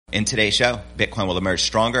In today's show, Bitcoin will emerge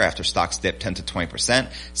stronger after stocks dip 10 to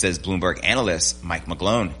 20%, says Bloomberg analyst Mike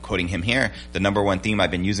McGlone. Quoting him here, the number one theme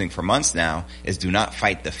I've been using for months now is do not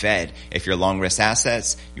fight the Fed. If you're long risk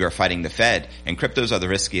assets, you are fighting the Fed, and cryptos are the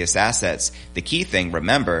riskiest assets. The key thing,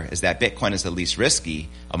 remember, is that Bitcoin is the least risky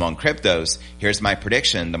among cryptos. Here's my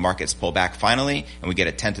prediction. The markets pull back finally, and we get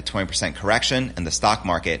a 10 to 20% correction in the stock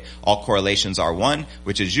market. All correlations are 1,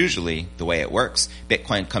 which is usually the way it works.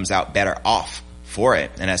 Bitcoin comes out better off for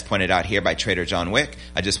it. And as pointed out here by trader John Wick,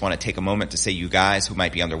 I just want to take a moment to say, you guys who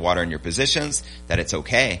might be underwater in your positions, that it's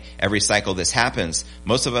okay. Every cycle this happens.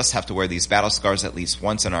 Most of us have to wear these battle scars at least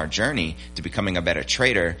once in our journey to becoming a better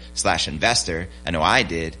trader/investor. I know I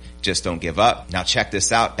did. Just don't give up. Now check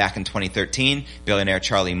this out. Back in 2013, billionaire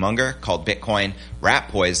Charlie Munger called Bitcoin rat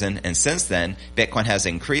poison, and since then, Bitcoin has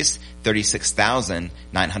increased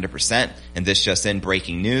 36,900%. And this just in,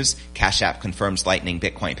 breaking news, Cash App confirms lightning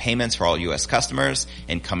Bitcoin payments for all U.S. customers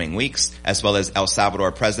in coming weeks, as well as El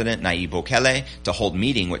Salvador President Nayib Bukele to hold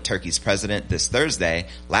meeting with Turkey's president this Thursday.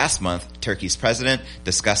 Last month, Turkey's president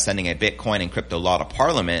discussed sending a Bitcoin and crypto law to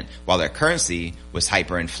parliament while their currency was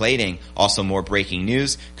hyperinflating. Also more breaking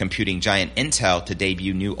news, computing giant Intel to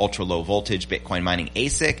debut new ultra-low voltage Bitcoin mining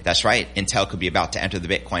ASIC. That's right, Intel could be about to enter the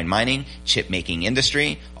Bitcoin mining, chip-making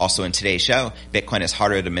industry. Also in today's show, Bitcoin is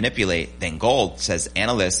harder to manipulate than gold, says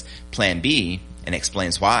analyst Plan B, and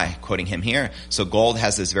explains why, quoting him here. So gold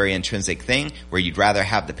has this very intrinsic thing where you'd rather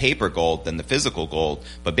have the paper gold than the physical gold,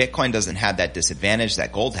 but Bitcoin doesn't have that disadvantage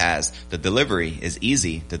that gold has. The delivery is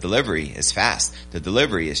easy, the delivery is fast, the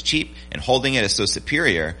delivery is cheap, and holding it is so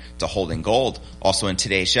superior to holding gold. Also in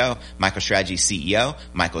today's show, MicroStrategy CEO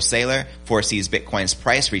Michael Saylor foresees Bitcoin's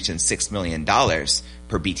price reaching $6 million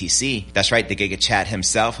per BTC. That's right, the Giga Chad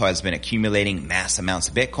himself, who has been accumulating mass amounts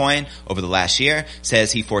of Bitcoin over the last year,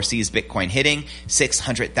 says he foresees Bitcoin hitting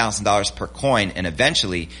 $600,000 per coin and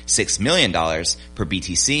eventually $6 million per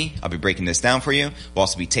BTC. I'll be breaking this down for you. We'll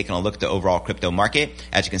also be taking a look at the overall crypto market.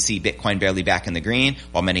 As you can see, Bitcoin barely back in the green,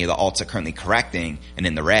 while many of the alts are currently correcting and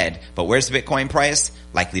in the red. But where's the Bitcoin price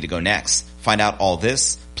likely to go next? Find out all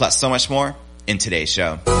this, plus so much more, in today's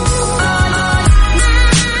show.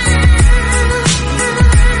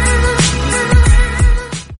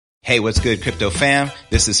 Hey, what's good, crypto fam?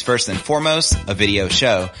 This is first and foremost a video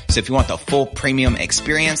show. So if you want the full premium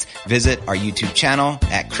experience, visit our YouTube channel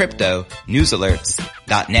at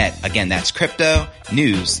cryptonewsalerts.net. Again, that's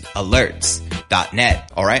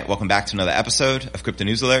cryptonewsalerts.net. All right, welcome back to another episode of Crypto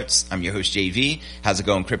News Alerts. I'm your host, JV. How's it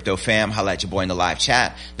going, crypto fam? Holla at your boy in the live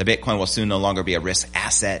chat. The Bitcoin will soon no longer be a risk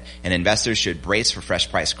asset, and investors should brace for fresh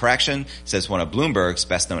price correction, says one of Bloomberg's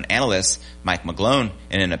best-known analysts, Mike McGlone.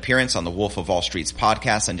 In an appearance on the Wolf of Wall Street's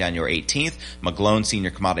podcast on January 18th, McGlone,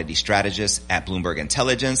 senior commodity strategist at Bloomberg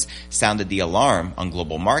Intelligence, sounded the alarm on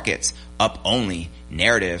global markets. Up only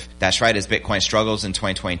narrative. That's right, as Bitcoin struggles in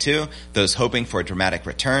 2022, those hoping for a dramatic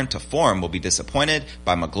return to form will be disappointed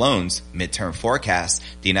by McGlone's midterm forecast.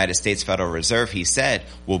 The United States Federal Reserve, he said,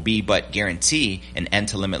 will be but guarantee an end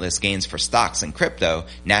to limitless gains for stocks and crypto,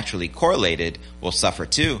 naturally correlated, will suffer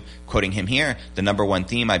too. Quoting him here, the number one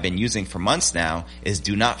theme I've been using for months now is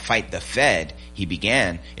do not fight the Fed. He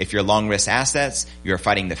began, if you're long risk assets, you're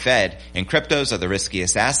fighting the Fed, and cryptos are the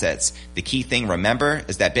riskiest assets. The key thing, remember,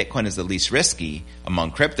 is that Bitcoin is the least risky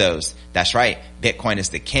among cryptos. That's right, Bitcoin is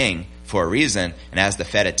the king for a reason, and as the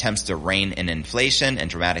Fed attempts to rein in inflation and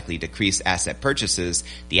dramatically decrease asset purchases,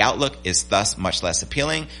 the outlook is thus much less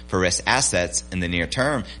appealing for risk assets in the near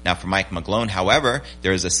term. Now for Mike McGlone, however,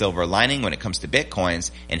 there is a silver lining when it comes to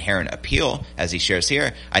Bitcoin's inherent appeal. As he shares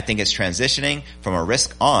here, I think it's transitioning from a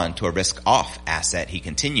risk on to a risk off asset, he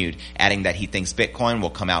continued, adding that he thinks Bitcoin will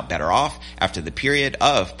come out better off after the period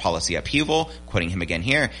of policy upheaval. Quoting him again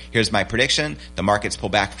here, here's my prediction, the markets pull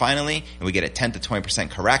back finally and we get a 10 to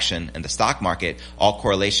 20% correction in the stock market. All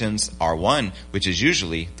correlations are 1, which is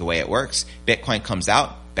usually the way it works. Bitcoin comes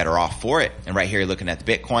out better off for it. And right here, you're looking at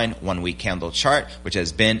the Bitcoin 1-week candle chart, which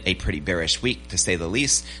has been a pretty bearish week, to say the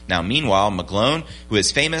least. Now, meanwhile, McGlone, who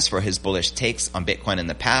is famous for his bullish takes on Bitcoin in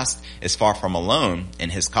the past, is far from alone in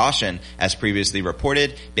his caution. As previously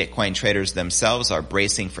reported, Bitcoin traders themselves are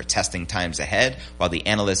bracing for testing times ahead, while the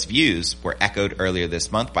analysts' views were echoed earlier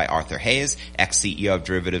this month by Arthur Hayes, ex-CEO of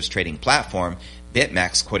derivatives trading platform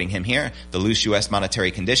BitMEX. Quoting him here, the loose U.S.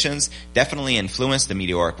 monetary conditions definitely influenced the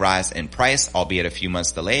meteoric rise in price, albeit a few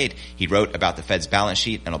months delayed. He wrote about the Fed's balance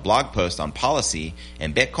sheet in a blog post on policy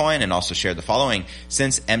and Bitcoin, and also shared the following.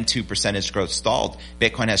 Since M2 percentage growth stalled,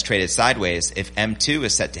 Bitcoin has traded sideways. If M2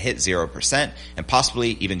 is set to hit 0% and possibly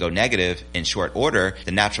even go negative in short order,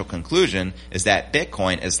 the natural conclusion is that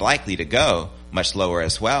Bitcoin is likely to go much lower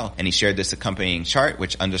as well. And he shared this accompanying chart,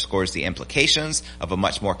 which underscores the implications of a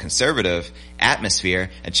much more conservative atmosphere.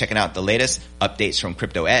 And checking out the latest updates from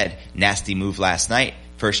Crypto Ed, nasty move last night.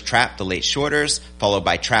 First trap the late shorters, followed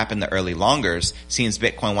by trap in the early longers. Seems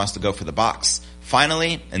Bitcoin wants to go for the box.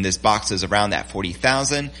 Finally, and this box is around that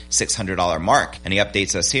 $40,600 mark. And he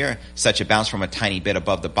updates us here. Such a bounce from a tiny bit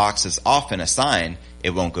above the box is often a sign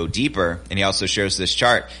it won't go deeper. And he also shows this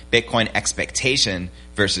chart, Bitcoin expectation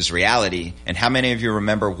versus reality. And how many of you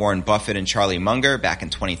remember Warren Buffett and Charlie Munger back in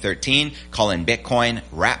 2013 calling Bitcoin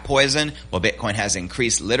rat poison? Well, Bitcoin has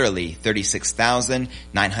increased literally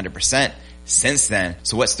 36,900%. Since then.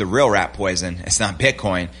 So what's the real rat poison? It's not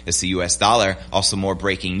Bitcoin, it's the US dollar. Also more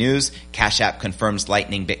breaking news. Cash App confirms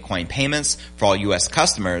Lightning Bitcoin payments for all US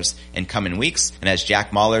customers in coming weeks. And as Jack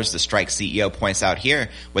Mallers, the Strike CEO, points out here,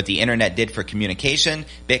 what the internet did for communication,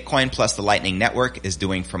 Bitcoin plus the Lightning Network is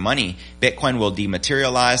doing for money. Bitcoin will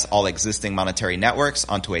dematerialize all existing monetary networks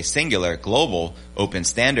onto a singular, global, open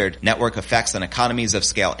standard. Network effects and economies of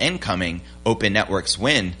scale incoming. Open networks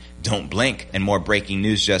win. Don't blink. And more breaking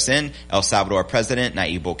news just in. El Salvador President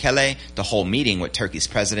Nayib Bukele to hold meeting with Turkey's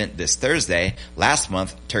president this Thursday. Last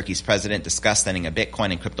month, Turkey's president discussed sending a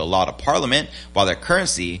Bitcoin and crypto law to parliament while their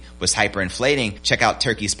currency was hyperinflating. Check out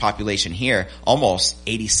Turkey's population here. Almost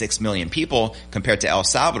 86 million people compared to El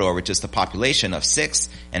Salvador with just a population of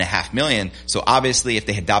 6.5 million. So obviously if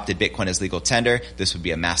they adopted Bitcoin as legal tender, this would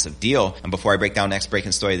be a massive deal. And before I break down next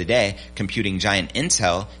breaking story of the day, computing giant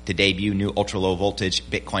Intel to debut new ultra low voltage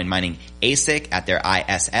Bitcoin mining ASIC at their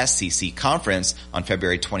ISSCC conference on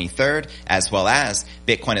February 23rd, as well as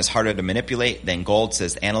Bitcoin is harder to manipulate than gold,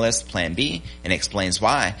 says analyst Plan B, and explains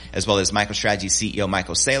why, as well as MicroStrategy CEO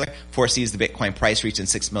Michael Saylor foresees the Bitcoin price reaching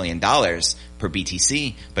 $6 million per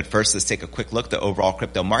BTC. But first, let's take a quick look at the overall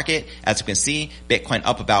crypto market. As you can see, Bitcoin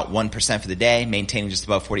up about 1% for the day, maintaining just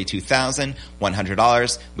above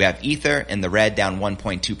 $42,100. We have Ether in the red, down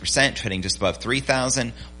 1.2%, trading just above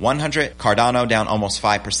 3,100. Cardano down almost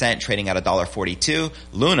 5%, trading at $1.42.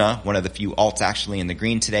 Luna, one of the few alts actually in the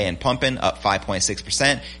green today and pumping, up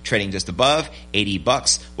 5.6%, trading just above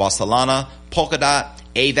 $80, while Solana, Polkadot,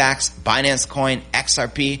 AVAX, Binance Coin,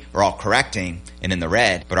 XRP are all correcting and in the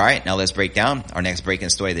red. But alright, now let's break down our next breaking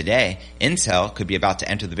story of the day. Intel could be about to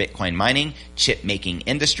enter the Bitcoin mining, chip making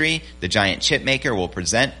industry. The giant chip maker will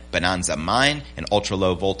present Bonanza Mine, an ultra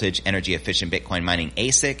low voltage energy efficient Bitcoin mining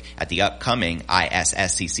ASIC at the upcoming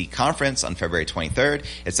ISSCC conference on February 23rd.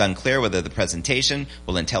 It's unclear whether the presentation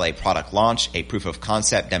will entail a product launch, a proof of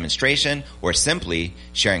concept demonstration, or simply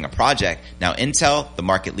sharing a project. Now Intel, the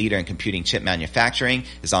market leader in computing chip manufacturing,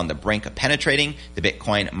 is on the brink of penetrating the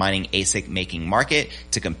Bitcoin mining ASIC making market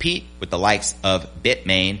to compete with the likes of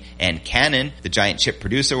Bitmain and Canon. The giant chip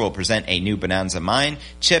producer will present a new Bonanza Mine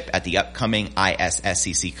chip at the upcoming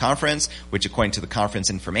ISSCC conference, which according to the conference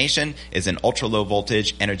information is an ultra low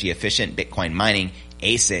voltage energy efficient Bitcoin mining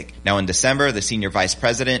ASIC. Now in December, the senior vice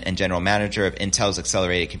president and general manager of Intel's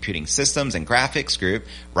Accelerated Computing Systems and Graphics Group,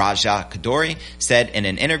 Raja Koduri, said in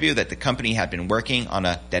an interview that the company had been working on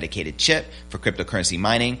a dedicated chip for cryptocurrency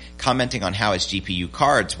mining, commenting on how its GPU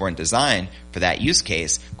cards weren't designed for that use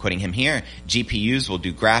case. Quoting him here, GPUs will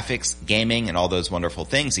do graphics, gaming, and all those wonderful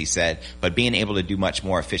things, he said, but being able to do much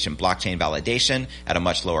more efficient blockchain validation at a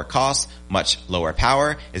much lower cost, much lower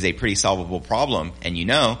power is a pretty solvable problem. And you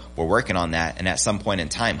know, we're working on that. And at some point in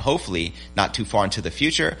time, hopefully not too far into the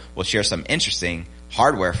future, we'll share some interesting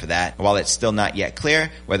hardware for that. While it's still not yet clear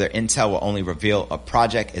whether Intel will only reveal a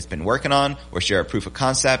project it's been working on or share a proof of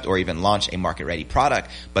concept or even launch a market-ready product,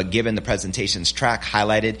 but given the presentation's track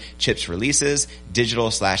highlighted chips releases,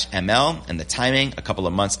 digital/ML, and the timing a couple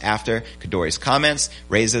of months after Koduri's comments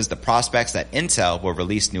raises the prospects that Intel will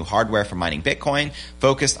release new hardware for mining Bitcoin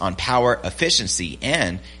focused on power efficiency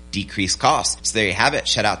and decreased costs. So there you have it.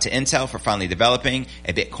 Shout out to Intel for finally developing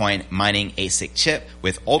a Bitcoin mining ASIC chip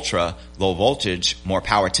with ultra low voltage. More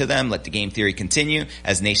power to them. Let the game theory continue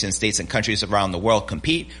as nations, states, and countries around the world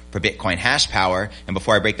compete for Bitcoin hash power. And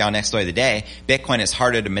before I break down next story of the day, Bitcoin is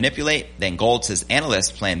harder to manipulate than gold, says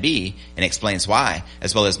analyst Plan B, and explains why,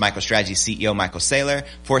 as well as MicroStrategy CEO Michael Saylor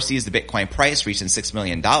foresees the Bitcoin price reaching $6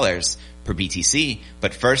 million per BTC.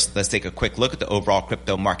 But first, let's take a quick look at the overall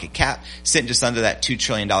crypto market cap, sitting just under that $2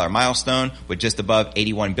 trillion milestone with just above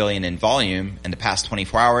 81 billion in volume in the past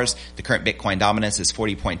 24 hours. The current Bitcoin dominance is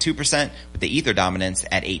 40.2%, with the Ether dominance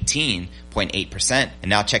at 18.8%. And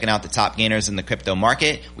now checking out the top gainers in the crypto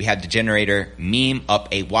market, we have the generator meme up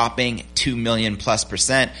a whopping 2 million plus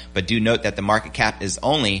 %, but do note that the market cap is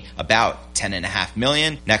only about 10.5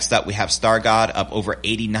 million. Next up, we have StarGod up over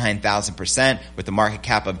 89,000% with a market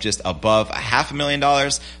cap of just above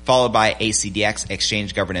 $500,000, followed by ACDX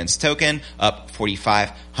Exchange Governance Token up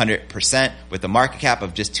 4,500% with a market cap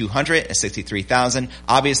of just 263,000.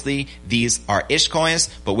 Obviously, these are ish coins,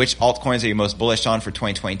 but which altcoins are you most bullish on for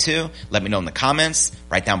 2022? Let me know in the comments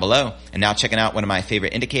right down below. And now checking out one of my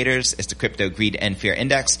favorite indicators is the Crypto Greed and Fear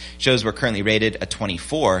Index. Shows we're currently rated a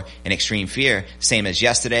 24 in extreme fear, same as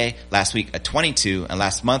yesterday, last week a 22, and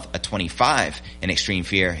last month a 25 in extreme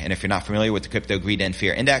fear. And if you're not familiar with the Crypto Greed and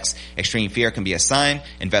Fear Index, extreme fear can be a sign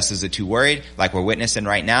investors are too worried, like we're witnessing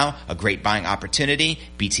right now, a great buying opportunity,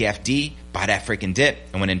 BTFD, buy that freaking dip.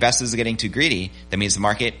 And when investors are getting too greedy, that means the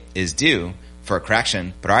market is due for a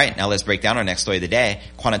correction. But all right, now let's break down our next story of the day.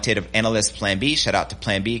 Quantitative analyst Plan B, shout out to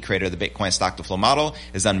Plan B, creator of the Bitcoin stock to flow model,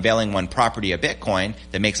 is unveiling one property of Bitcoin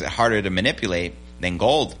that makes it harder to manipulate than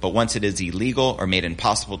gold. But once it is illegal or made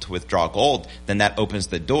impossible to withdraw gold, then that opens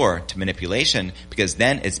the door to manipulation, because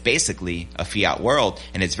then it's basically a fiat world.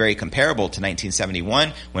 And it's very comparable to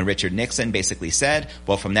 1971 when Richard Nixon basically said,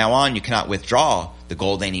 well, from now on, you cannot withdraw the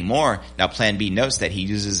gold anymore. Now, Plan B notes that he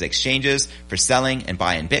uses exchanges for selling and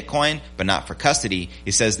buying Bitcoin, but not for custody.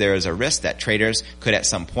 He says there is a risk that traders could at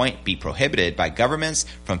some point be prohibited by governments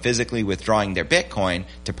from physically withdrawing their Bitcoin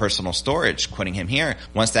to personal storage. Quoting him here,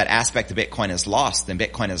 once that aspect of Bitcoin is lost, then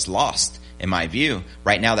Bitcoin is lost. In my view,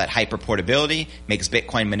 right now that hyperportability makes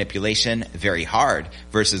Bitcoin manipulation very hard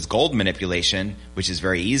versus gold manipulation, which is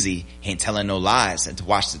very easy. Ain't telling no lies. And to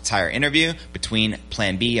watch the entire interview between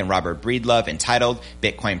Plan B and Robert Breedlove entitled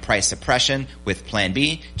Bitcoin Price Suppression with Plan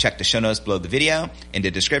B, check the show notes below the video in the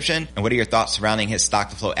description. And what are your thoughts surrounding his Stock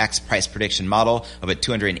to Flow X price prediction model of a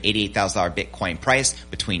 $288,000 Bitcoin price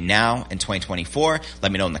between now and 2024?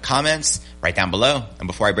 Let me know in the comments right down below. And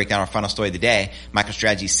before I break down our final story of the day,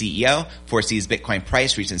 MicroStrategy CEO foresees Bitcoin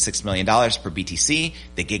price reaching $6 million per BTC,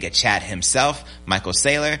 the Giga Chad himself, Michael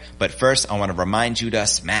Saylor. But first, I want to remind you to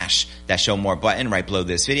smash that show more button right below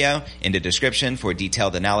this video in the description for a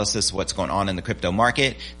detailed analysis of what's going on in the crypto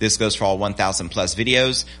market. This goes for all 1,000 plus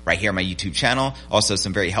videos right here on my YouTube channel. Also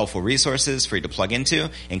some very helpful resources for you to plug into,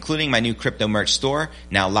 including my new crypto merch store,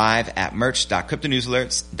 now live at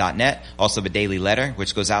merch.cryptonewsalerts.net. Also the daily letter,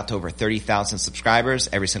 which goes out to over 30,000 subscribers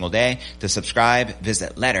every single day. To subscribe,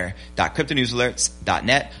 visit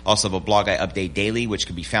letter.cryptonewsalerts.net. Also have a blog I update daily, which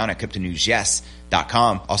can be found at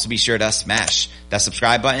cryptonewsyes.com. Also be sure to smash that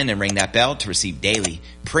subscribe button and ring that bell to receive daily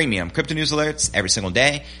premium crypto news alerts every single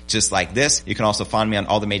day, just like this. You can also find me on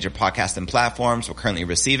all the major podcasting platforms. We're currently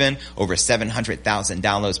receiving over 700,000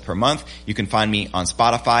 downloads per month. You can find me on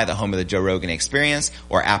Spotify, the home of the Joe Rogan Experience,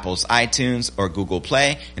 or Apple's iTunes or Google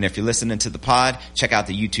Play. And if you're listening to the pod, check out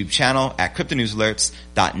the YouTube channel at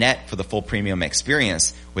cryptonewsalerts.net for the full premium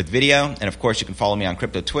experience with video. And of course, you can follow me on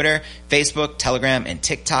crypto Twitter, Facebook, Telegram, and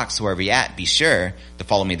TikTok. So wherever you're at, be sure to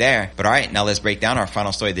follow me there. But all right, now let's break down our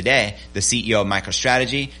final story of the day. The CEO of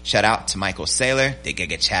MicroStrategy, shout out to Michael Saylor, the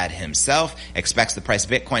Giga Chad himself, expects the price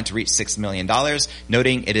of Bitcoin to reach $6 million,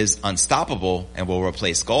 noting it is unstoppable and will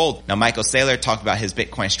replace gold. Now, Michael Saylor talked about his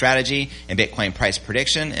Bitcoin strategy and Bitcoin price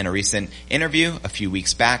prediction in a recent interview a few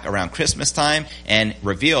weeks back around Christmas time, and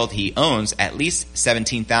revealed he owns at least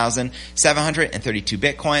 17,732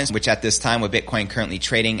 Bitcoins, which at this time, with Bitcoin currently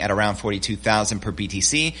trading at around 42,000 per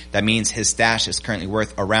BTC, that means his stash is currently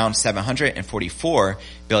worth around $744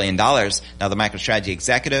 billion. Now, the MicroStrategy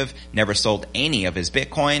executive never sold any of his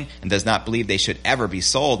Bitcoin and does not believe they should ever be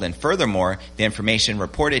sold. And furthermore, the information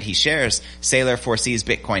reported he shares, Saylor foresees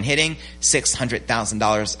Bitcoin hitting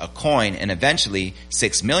 $600,000 a coin and eventually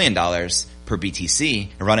 $6 million per BTC.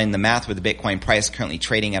 And running the math with the Bitcoin price currently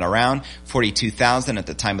trading at around 42,000 at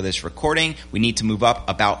the time of this recording, we need to move up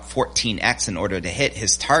about 14x in order to hit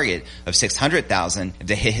his target of 600,000. And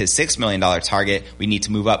to hit his $6 million target, we need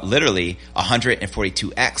to move up literally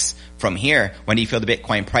 142x. From here, when do you feel the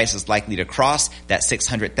Bitcoin price is likely to cross that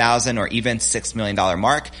 600,000 or even $6 million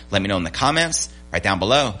mark? Let me know in the comments right down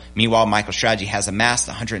below. Meanwhile, MicroStrategy has amassed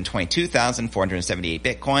 122,478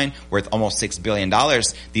 Bitcoin, worth almost $6 billion.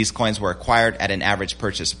 These coins were acquired at an average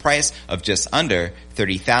purchase price of just under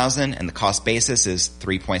 $30,000, and the cost basis is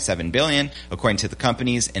 $3.7 billion, according to the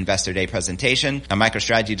company's Investor Day presentation. Now,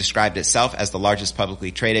 MicroStrategy described itself as the largest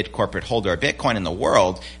publicly traded corporate holder of Bitcoin in the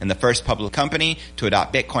world and the first public company to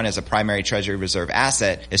adopt Bitcoin as a primary treasury reserve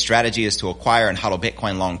asset. Its strategy is to acquire and hodl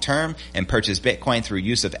Bitcoin long term and purchase Bitcoin through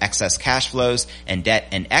use of excess cash flows and debt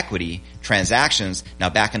and equity transactions. Now,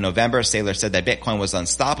 back in November, Saylor said that Bitcoin was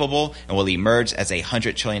unstoppable and will emerge as a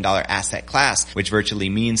 $100 trillion asset class, which virtually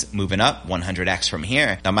means moving up 100x from here.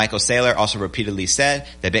 here. Now, Michael Saylor also repeatedly said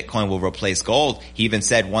that Bitcoin will replace gold. He even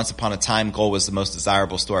said once upon a time gold was the most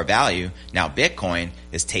desirable store of value. Now Bitcoin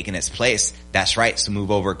is taking its place. That's right. So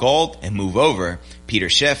move over gold and move over Peter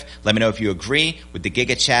Schiff. Let me know if you agree with the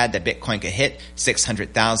Giga Chad that Bitcoin could hit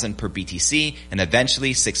 600,000 per BTC and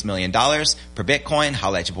eventually $6 million per Bitcoin.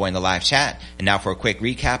 Holla at your boy in the live chat. And now for a quick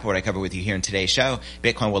recap of what I covered with you here in today's show.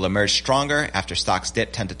 Bitcoin will emerge stronger after stocks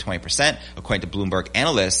dip 10 to 20%, according to Bloomberg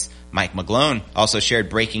analysts Mike McGlone. Also shared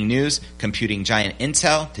breaking news, computing giant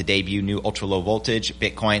Intel to debut new ultra-low voltage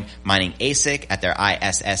Bitcoin mining ASIC at their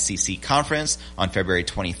ISSCC conference on February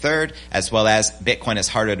 23rd, as well as Bitcoin is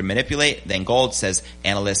harder to manipulate than gold, says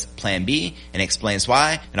analyst Plan B, and explains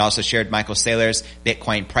why. And also shared Michael Saylor's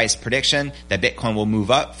Bitcoin price prediction that Bitcoin will move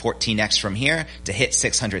up 14x from here to hit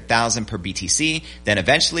 600,000 per BTC, then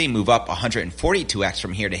eventually move up 142x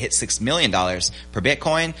from here to hit $6 million per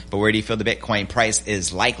Bitcoin. But where do you feel the Bitcoin price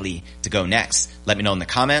is likely to go next? Let me know in the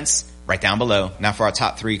comments right down below. Now for our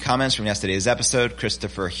top 3 comments from yesterday's episode,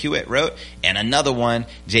 Christopher Hewitt wrote, and another one,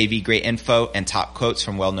 JV, great info and top quotes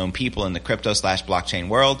from well-known people in the crypto/blockchain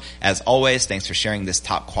world. As always, thanks for sharing this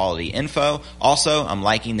top quality info. Also, I'm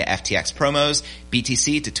liking the FTX promos,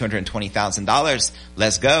 BTC to $220,000.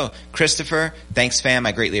 Let's go. Christopher, thanks fam.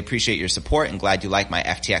 I greatly appreciate your support and glad you like my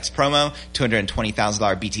FTX promo,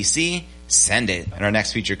 $220,000 BTC. Send it. And our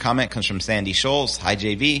next featured comment comes from Sandy Scholes. Hi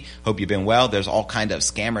JV, hope you've been well. There's all kind of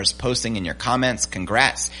scammers posting in your comments.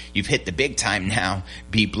 Congrats, you've hit the big time now.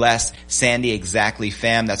 Be blessed. Sandy, exactly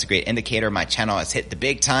fam. That's a great indicator. My channel has hit the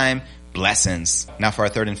big time. Blessings. Now for our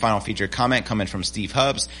third and final featured comment coming from Steve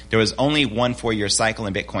Hubbs. There was only one 4-year cycle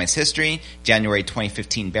in Bitcoin's history, January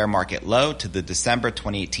 2015 bear market low to the December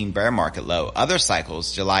 2018 bear market low. Other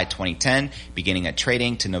cycles, July 2010 beginning of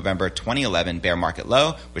trading to November 2011 bear market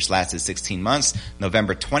low, which lasted 16 months,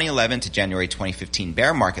 November 2011 to January 2015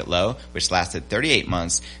 bear market low, which lasted 38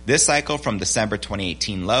 months. This cycle from December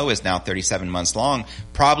 2018 low is now 37 months long,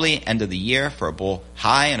 probably end of the year for a bull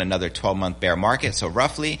high and another 12-month bear market. So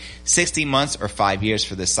roughly 60 months or 5 years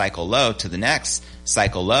for this cycle low to the next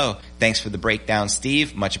cycle low. Thanks for the breakdown,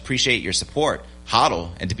 Steve. Much appreciate your support. HODL.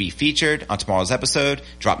 And to be featured on tomorrow's episode,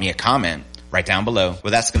 drop me a comment right down below. Well,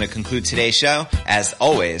 that's going to conclude today's show. As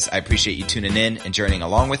always, I appreciate you tuning in and journeying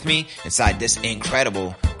along with me inside this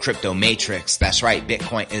incredible crypto matrix. That's right.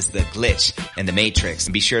 Bitcoin is the glitch in the matrix.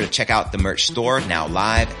 And be sure to check out the merch store now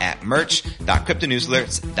live at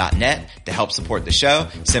merch.cryptonewsalerts.net to help support the show.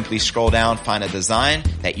 Simply scroll down, find a design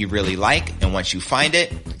that you really like. And once you find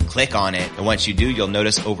it, click on it. And once you do, you'll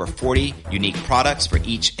notice over 40 unique products for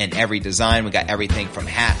each and every design. We got everything from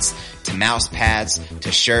hats to mouse pads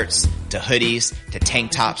to shirts to hoodies to tank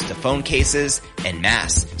tops to phone cases and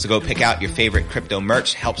masks. So go pick out your favorite crypto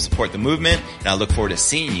merch, help support the movement, and I look forward to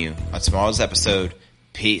seeing you on tomorrow's episode.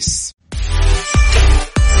 Peace.